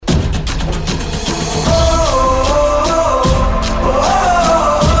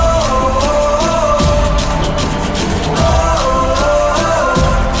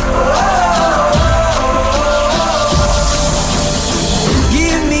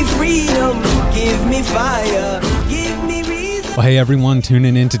give me fire, give me reason. Well, hey everyone,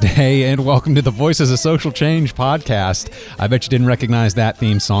 tuning in today and welcome to the Voices of Social Change podcast. I bet you didn't recognize that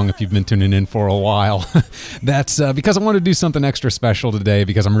theme song if you've been tuning in for a while. That's because I want to do something extra special today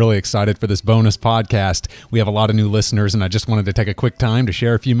because I'm really excited for this bonus podcast. We have a lot of new listeners and I just wanted to take a quick time to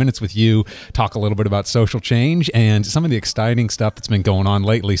share a few minutes with you, talk a little bit about social change and some of the exciting stuff that's been going on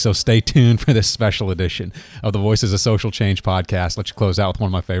lately. So stay tuned for this special edition of the Voices of Social Change podcast. Let's close out with one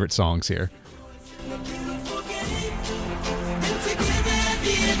of my favorite songs here. When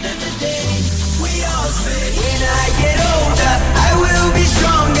I get older, I will be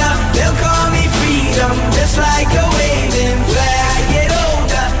stronger. They'll call me freedom, just like a waving flag. I get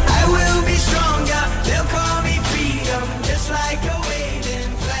older, I will be stronger. They'll call me freedom, just like a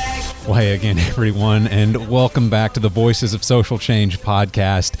waving flag. Well, hey again, everyone, and welcome back to the Voices of Social Change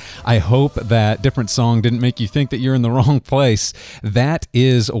podcast. I hope that different song didn't make you think that you're in the wrong place. That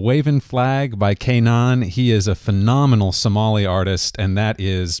is Wavin' Flag by Kanan. He is a phenomenal Somali artist, and that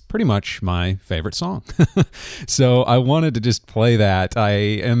is pretty much my favorite song. So I wanted to just play that. I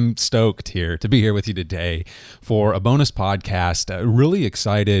am stoked here to be here with you today for a bonus podcast. Really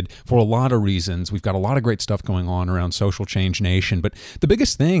excited for a lot of reasons. We've got a lot of great stuff going on around Social Change Nation, but the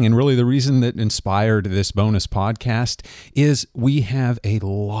biggest thing, and really the reason that inspired this bonus podcast, is we have a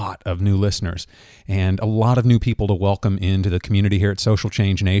lot of new listeners and a lot of new people to welcome into the community here at Social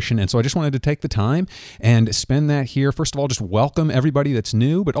Change Nation. And so I just wanted to take the time and spend that here. First of all, just welcome everybody that's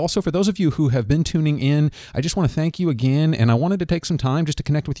new, but also for those of you who have been tuning in, I just want to thank you again. And I wanted to take some time just to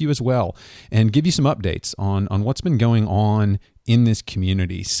connect with you as well and give you some updates on what's been going on in this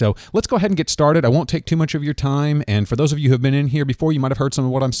community. So let's go ahead and get started. I won't take too much of your time. And for those of you who have been in here before, you might have heard some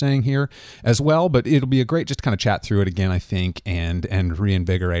of what I'm saying here as well, but it'll be a great just to kind of chat through it again, I think, and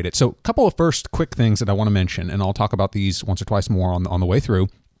reinvigorate it. So a couple of first quick things that I want to mention, and I'll talk about these once or twice more on the way through.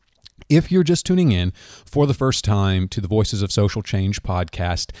 If you're just tuning in for the first time to the Voices of Social Change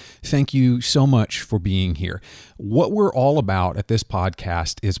podcast, thank you so much for being here. What we're all about at this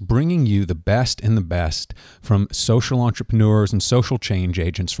podcast is bringing you the best and the best from social entrepreneurs and social change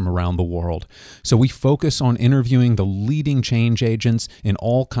agents from around the world. So we focus on interviewing the leading change agents in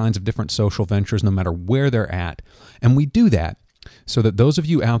all kinds of different social ventures, no matter where they're at. And we do that so that those of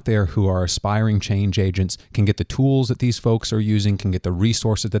you out there who are aspiring change agents can get the tools that these folks are using, can get the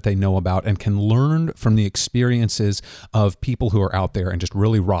resources that they know about, and can learn from the experiences of people who are out there and just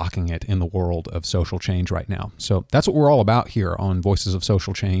really rocking it in the world of social change right now. So that's what we're all about here on Voices of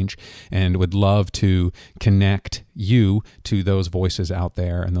Social Change, and would love to connect you to those voices out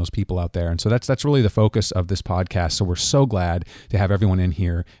there and those people out there. And so that's really the focus of this podcast. So we're so glad to have everyone in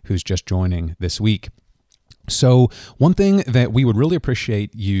here who's just joining this week. So one thing that we would really appreciate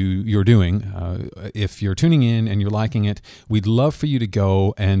you're doing, if you're tuning in and you're liking it, we'd love for you to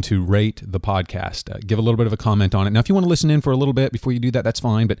go and to rate the podcast. Give a little bit of a comment on it. Now, if you want to listen in for a little bit before you do that, that's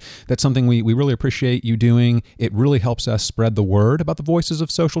fine, but that's something we really appreciate you doing. It really helps us spread the word about the Voices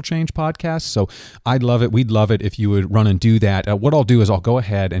of Social Change podcast. So I'd love it. We'd love it if you would run and do that. What I'll do is I'll go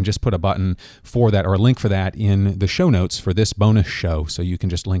ahead and just put a button for that or a link for that in the show notes for this bonus show. So you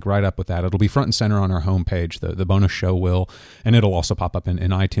can just link right up with that. It'll be front and center on our homepage. The bonus show will, and it'll also pop up in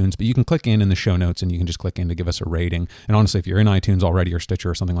iTunes, but you can click in the show notes and you can just click in to give us a rating. And honestly, if you're in iTunes already or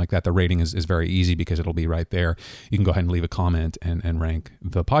Stitcher or something like that, the rating is very easy because it'll be right there. You can go ahead and leave a comment and rank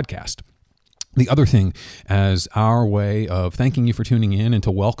the podcast. The other thing, as our way of thanking you for tuning in and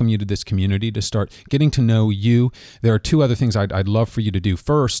to welcome you to this community, to start getting to know you, there are two other things I'd love for you to do.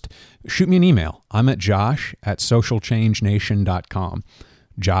 First, shoot me an email. I'm at josh@socialchangenation.com.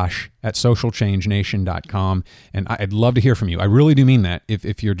 josh@socialchangenation.com. And I'd love to hear from you. I really do mean that.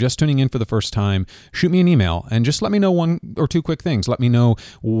 If you're just tuning in for the first time, shoot me an email and just let me know one or two quick things. Let me know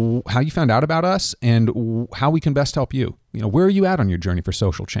how you found out about us and how we can best help you. Where are you at on your journey for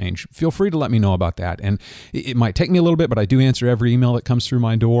social change? Feel free to let me know about that. And it might take me a little bit, but I do answer every email that comes through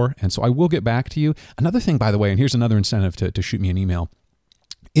my door. And so I will get back to you. Another thing, by the way, and here's another incentive to shoot me an email.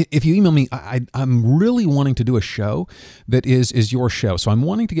 If you email me, I'm really wanting to do a show that is your show. So I'm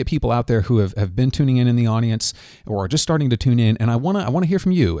wanting to get people out there who have been tuning in the audience or are just starting to tune in, and I want to hear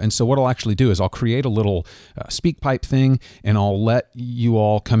from you. And so what I'll actually do is I'll create a little speak pipe thing, and I'll let you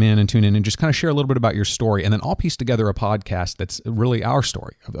all come in and tune in and just kind of share a little bit about your story, and then I'll piece together a podcast that's really our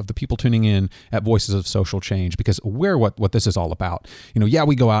story of the people tuning in at Voices of Social Change, because we're what this is all about. Yeah,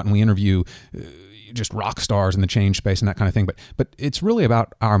 we go out and we interview just rock stars in the change space and that kind of thing, but it's really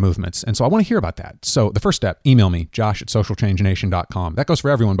about our movements. And so I want to hear about that. So the first step, email me, josh@socialchangenation.com. That goes for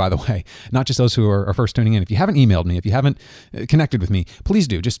everyone, by the way, not just those who are first tuning in. If you haven't emailed me, if you haven't connected with me, please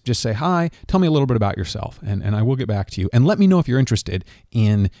do. Just say hi, tell me a little bit about yourself, and I will get back to you. And let me know if you're interested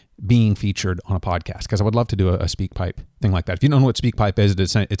in being featured on a podcast, because I would love to do a SpeakPipe thing like that. If you don't know what SpeakPipe is,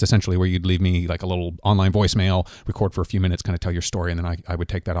 it's essentially where you'd leave me like a little online voicemail, record for a few minutes, kind of tell your story, and then I would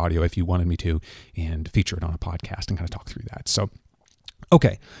take that audio if you wanted me to and feature it on a podcast and kind of talk through that. So,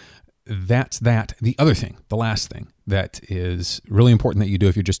 okay, that's that. The other thing, the last thing that is really important that you do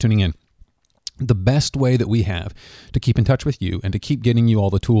if you're just tuning in, the best way that we have to keep in touch with you and to keep getting you all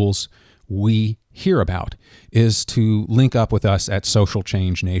the tools we hear about is to link up with us at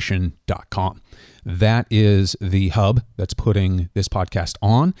socialchangenation.com. That is the hub that's putting this podcast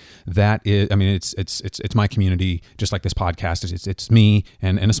on. That is, I mean, it's my community, just like this podcast. It's me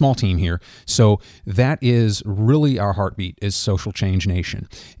and a small team here. So that is really our heartbeat, is Social Change Nation.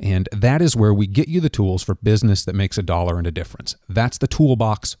 And that is where we get you the tools for business that makes $1 and a difference. That's the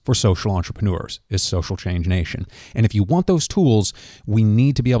toolbox for social entrepreneurs, is Social Change Nation. And if you want those tools, we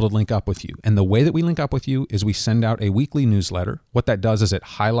need to be able to link up with you. And the way that we link up with you is we send out a weekly newsletter. What that does is it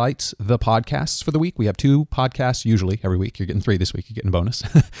highlights the podcasts for the week. We have 2 podcasts usually every week. You're getting 3 this week. You're getting a bonus.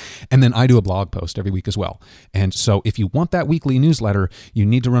 And then I do a blog post every week as well. And so if you want that weekly newsletter, you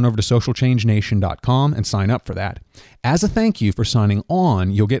need to run over to socialchangenation.com and sign up for that. As a thank you for signing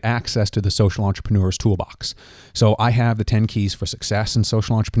on, you'll get access to the Social Entrepreneur's Toolbox. So I have the 10 keys for success in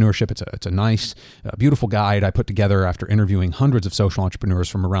social entrepreneurship. It's a nice, beautiful guide I put together after interviewing hundreds of social entrepreneurs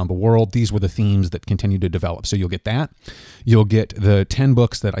from around the world. These were the themes that continue to develop. So you'll get that. You'll get the 10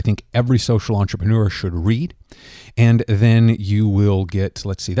 books that I think every social entrepreneur should read. And then you will get,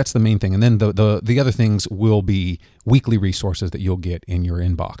 let's see, that's the main thing. And then the other things will be weekly resources that you'll get in your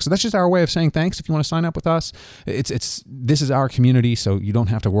inbox. So that's just our way of saying thanks. If you want to sign up with us, this is our community, so you don't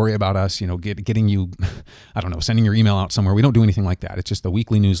have to worry about us, getting you, I don't know, sending your email out somewhere. We don't do anything like that. It's just the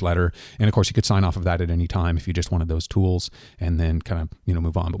weekly newsletter. And of course, you could sign off of that at any time if you just wanted those tools and then kind of,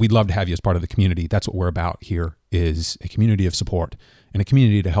 move on. But we'd love to have you as part of the community. That's what we're about here, is a community of support and a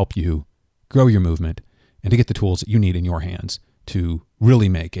community to help you grow your movement and to get the tools that you need in your hands to really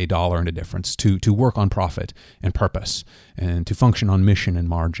make $1 and a difference, to work on profit and purpose, and to function on mission and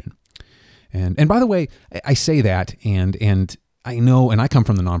margin. And by the way, I say that, and I know, and I come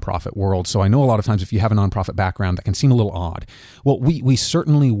from the nonprofit world, so I know a lot of times if you have a nonprofit background, that can seem a little odd. Well, we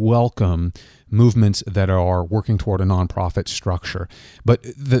certainly welcome movements that are working toward a nonprofit structure. But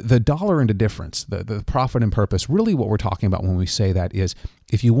the $1 and a difference, the profit and purpose, really what we're talking about when we say that is,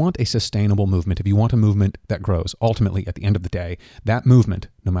 if you want a sustainable movement, if you want a movement that grows, ultimately at the end of the day, that movement,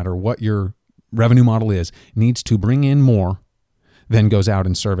 no matter what your revenue model is, needs to bring in more than goes out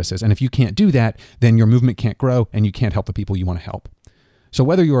in services. And if you can't do that, then your movement can't grow and you can't help the people you want to help. So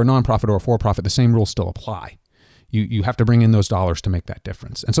whether you're a nonprofit or a for-profit, the same rules still apply. You have to bring in those dollars to make that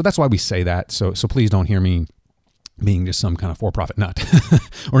difference. And so that's why we say that. So please don't hear me being just some kind of for-profit nut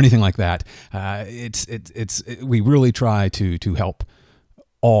or anything like that. We really try to help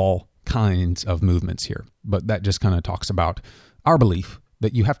all kinds of movements here. But that just kind of talks about our belief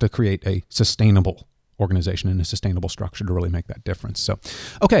that you have to create a sustainable organization and a sustainable structure to really make that difference. So,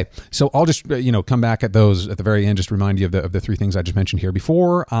 okay. So I'll just, come back at those at the very end, just remind you of the 3 things I just mentioned here.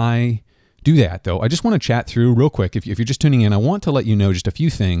 Before I do that, though, I just want to chat through real quick. If you're just tuning in, I want to let you know just a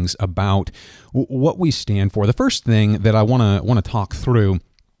few things about what we stand for. The first thing that I want to talk through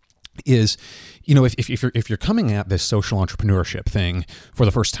is, if you're coming at this social entrepreneurship thing for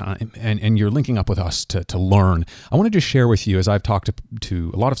the first time and you're linking up with us to learn, I want to just share with you, as I've talked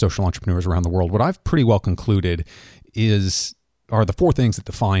to a lot of social entrepreneurs around the world, what I've pretty well concluded are the 4 things that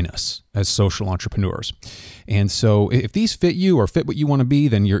define us as social entrepreneurs. And so if these fit you or fit what you want to be,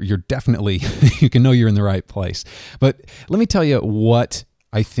 then you're definitely, you can know you're in the right place. But let me tell you what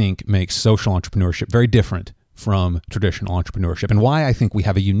I think makes social entrepreneurship very different from traditional entrepreneurship, and why I think we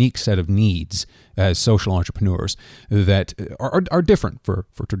have a unique set of needs as social entrepreneurs that are different for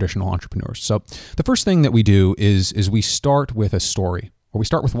traditional entrepreneurs. So the first thing that we do is we start with a story, or we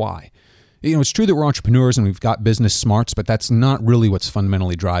start with why. It's true that we're entrepreneurs and we've got business smarts, but that's not really what's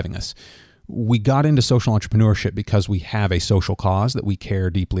fundamentally driving us. We got into social entrepreneurship because we have a social cause that we care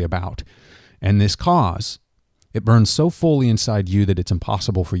deeply about. And this cause, it burns so fully inside you that it's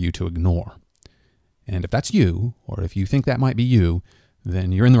impossible for you to ignore. And if that's you, or if you think that might be you,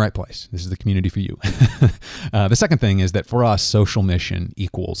 then you're in the right place. This is the community for you. The second thing is that for us, social mission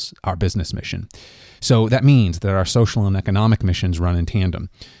equals our business mission. So that means that our social and economic missions run in tandem.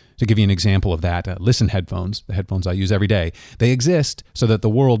 To give you an example of that, Listen headphones, the headphones I use every day, they exist so that the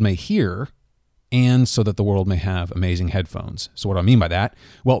world may hear and so that the world may have amazing headphones. So what do I mean by that?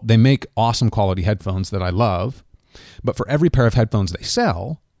 Well, they make awesome quality headphones that I love, but for every pair of headphones they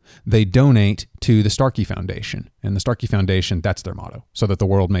sell, they donate to the Starkey Foundation. And the Starkey Foundation, that's their motto, so that the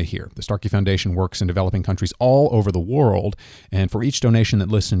world may hear. The Starkey Foundation works in developing countries all over the world, and for each donation that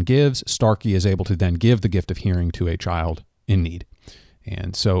Listen gives, Starkey is able to then give the gift of hearing to a child in need.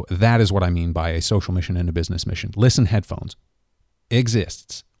 And so that is what I mean by a social mission and a business mission. Listen Headphones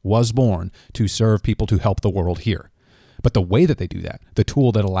exists, was born to serve people to help the world hear. But the way that they do that, the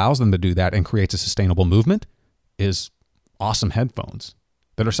tool that allows them to do that and creates a sustainable movement is awesome headphones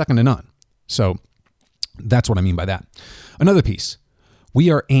that are second to none. So that's what I mean by that. Another piece,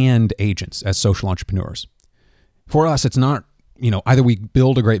 we are and agents as social entrepreneurs. For us, it's not, either we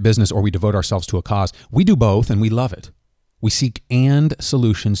build a great business or we devote ourselves to a cause. We do both and we love it. We seek and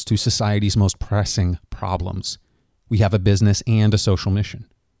solutions to society's most pressing problems. We have a business and a social mission.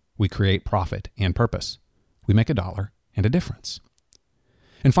 We create profit and purpose. We make a dollar and a difference.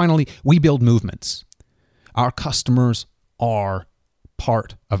 And finally, we build movements. Our customers are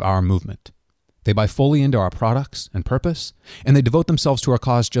part of our movement. They buy fully into our products and purpose, and they devote themselves to our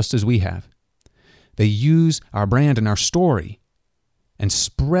cause just as we have. They use our brand and our story and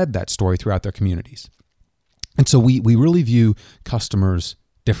spread that story throughout their communities. And so we really view customers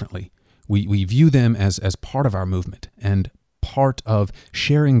differently. We view them as part of our movement and part of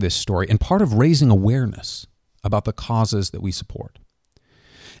sharing this story and part of raising awareness about the causes that we support.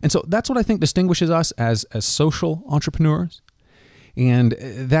 And so that's what I think distinguishes us as social entrepreneurs. And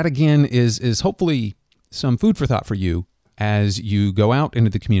that, again, is hopefully some food for thought for you as you go out into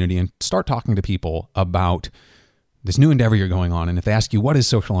the community and start talking to people about this new endeavor you're going on. And if they ask you, what is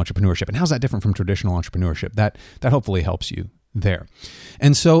social entrepreneurship and how's that different from traditional entrepreneurship, that hopefully helps you there.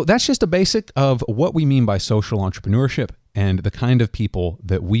 And so that's just a basic of what we mean by social entrepreneurship and the kind of people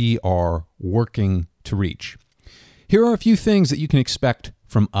that we are working to reach. Here are a few things that you can expect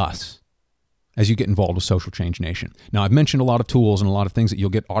from us as you get involved with Social Change Nation. Now, I've mentioned a lot of tools and a lot of things that you'll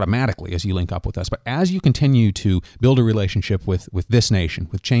get automatically as you link up with us. But as you continue to build a relationship with this nation,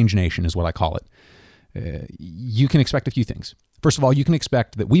 with Change Nation is what I call it, you can expect a few things. First of all, you can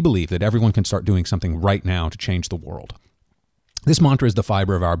expect that we believe that everyone can start doing something right now to change the world. This mantra is the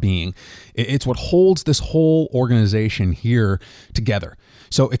fiber of our being. It's what holds this whole organization here together.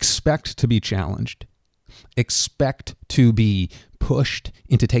 So expect to be challenged. Expect to be pushed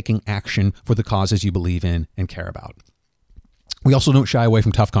into taking action for the causes you believe in and care about. We also don't shy away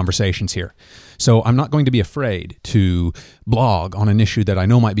from tough conversations here. So I'm not going to be afraid to blog on an issue that I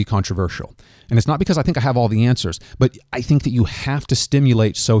know might be controversial. And it's not because I think I have all the answers, but I think that you have to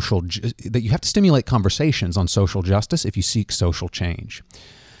stimulate conversations on social justice if you seek social change.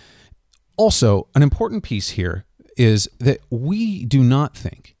 Also, an important piece here is that we do not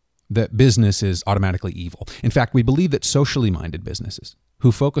think that business is automatically evil. In fact, we believe that socially minded businesses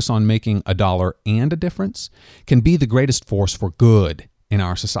who focus on making a dollar and a difference can be the greatest force for good in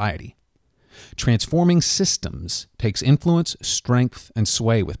our society. Transforming systems takes influence, strength, and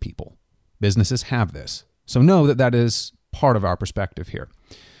sway with people. Businesses have this. So know that that is part of our perspective here.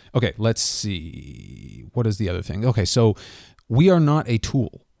 Okay, let's see. What is the other thing? Okay, so we are not a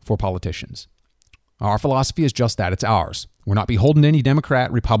tool for politicians. Our philosophy is just that. It's ours. We're not beholden to any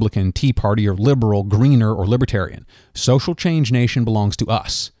Democrat, Republican, Tea Party, or liberal, greener, or libertarian. Social Change Nation belongs to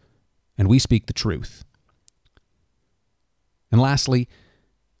us, and we speak the truth. And lastly,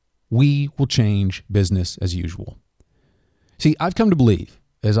 we will change business as usual. See, I've come to believe,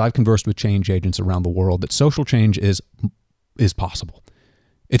 as I've conversed with change agents around the world, that social change is possible.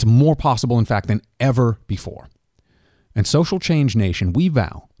 It's more possible, in fact, than ever before. And Social Change Nation, we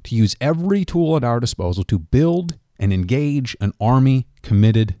vow to use every tool at our disposal to build and engage an army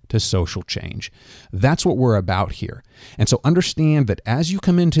committed to social change. That's what we're about here. And so understand that as you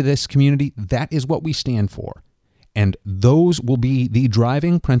come into this community, that is what we stand for. And those will be the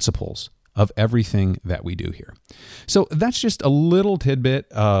driving principles of everything that we do here. So that's just a little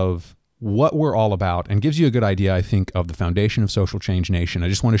tidbit of what we're all about and gives you a good idea, I think, of the foundation of Social Change Nation. I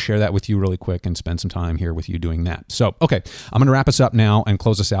just want to share that with you really quick and spend some time here with you doing that. So, okay, I'm going to wrap us up now and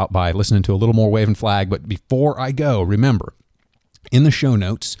close us out by listening to a little more Waving Flag. But before I go, remember, in the show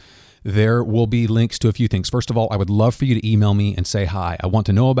notes, there will be links to a few things. First of all, I would love for you to email me and say hi. I want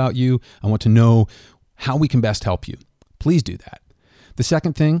to know about you. I want to know how we can best help you. Please do that. The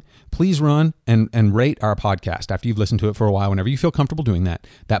second thing, please run and rate our podcast after you've listened to it for a while. Whenever you feel comfortable doing that,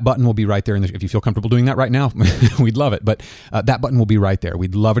 that button will be right there. If you feel comfortable doing that right now, we'd love it. But that button will be right there.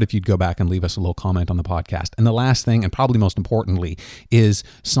 We'd love it if you'd go back and leave us a little comment on the podcast. And the last thing, and probably most importantly, is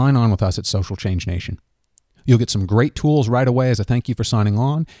sign on with us at Social Change Nation. You'll get some great tools right away as a thank you for signing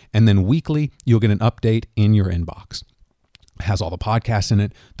on. And then weekly, you'll get an update in your inbox. has all the podcasts in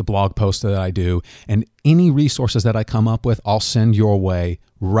it, the blog posts that I do, and any resources that I come up with, I'll send your way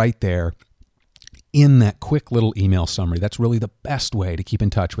right there in that quick little email summary. That's really the best way to keep in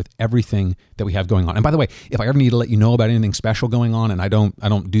touch with everything that we have going on. And by the way, if I ever need to let you know about anything special going on, and I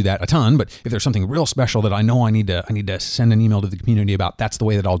don't do that a ton, but if there's something real special that I know I need to send an email to the community about, that's the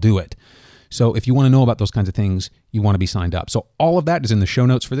way that I'll do it. So if you want to know about those kinds of things, you want to be signed up. So all of that is in the show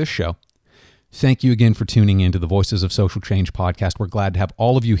notes for this show. Thank you again for tuning in to the Voices of Social Change podcast. We're glad to have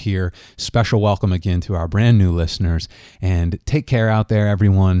all of you here. Special welcome again to our brand new listeners. And take care out there,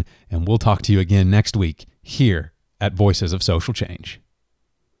 everyone. And we'll talk to you again next week here at Voices of Social Change.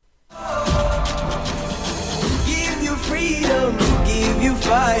 Give you freedom, give you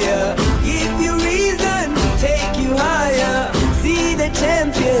fire, give you reason, take you higher. See the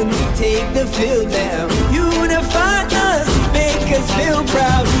champion, take the field now. Unify us, make us feel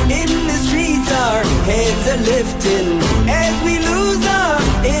proud. In the streets our heads are lifting as we lose our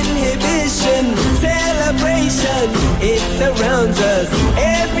inhibition. Celebration, it surrounds us.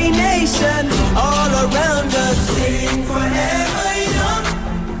 Every nation, all around us. Sing forever young,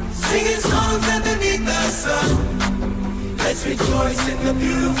 singing songs underneath the sun. Let's rejoice in the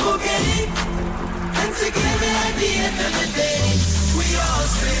beautiful game, and together at the end of the day, we all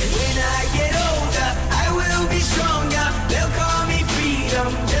say, when I get older, I will be stronger. They'll call me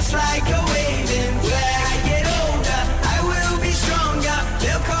freedom, just like a wave.